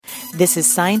This is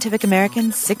Scientific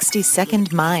American's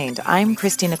 60-Second Mind. I'm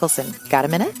Christie Nicholson. Got a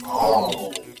minute?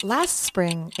 Last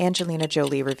spring, Angelina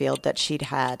Jolie revealed that she'd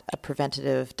had a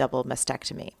preventative double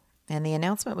mastectomy, and the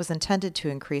announcement was intended to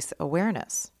increase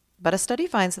awareness. But a study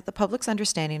finds that the public's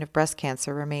understanding of breast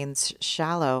cancer remains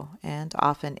shallow and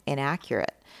often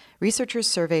inaccurate. Researchers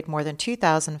surveyed more than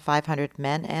 2,500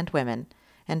 men and women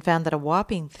and found that a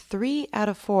whopping 3 out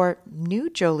of 4 knew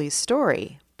Jolie's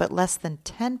story, but less than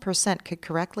 10% could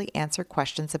correctly answer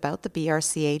questions about the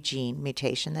BRCA gene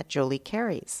mutation that Jolie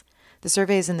carries. The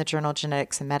survey is in the journal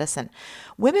Genetics and Medicine.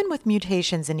 Women with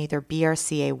mutations in either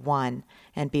BRCA1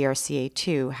 and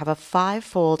BRCA2 have a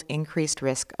 5-fold increased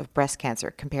risk of breast cancer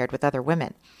compared with other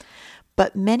women.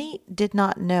 But many did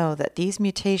not know that these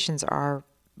mutations are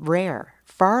rare.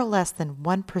 Far less than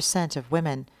 1% of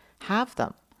women have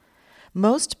them.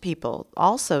 Most people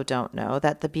also don't know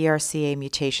that the BRCA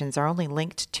mutations are only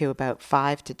linked to about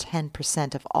 5 to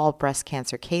 10% of all breast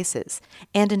cancer cases.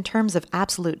 And in terms of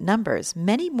absolute numbers,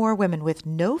 many more women with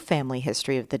no family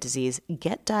history of the disease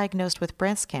get diagnosed with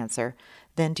breast cancer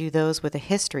than do those with a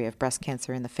history of breast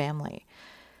cancer in the family.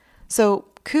 So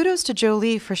kudos to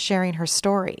Jolie for sharing her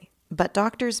story. But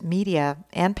doctors, media,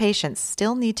 and patients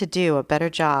still need to do a better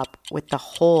job with the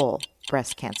whole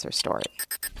breast cancer story.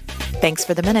 Thanks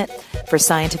for the minute. For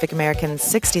Scientific American's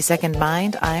 60-Second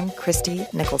Mind, I'm Christie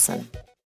Nicholson.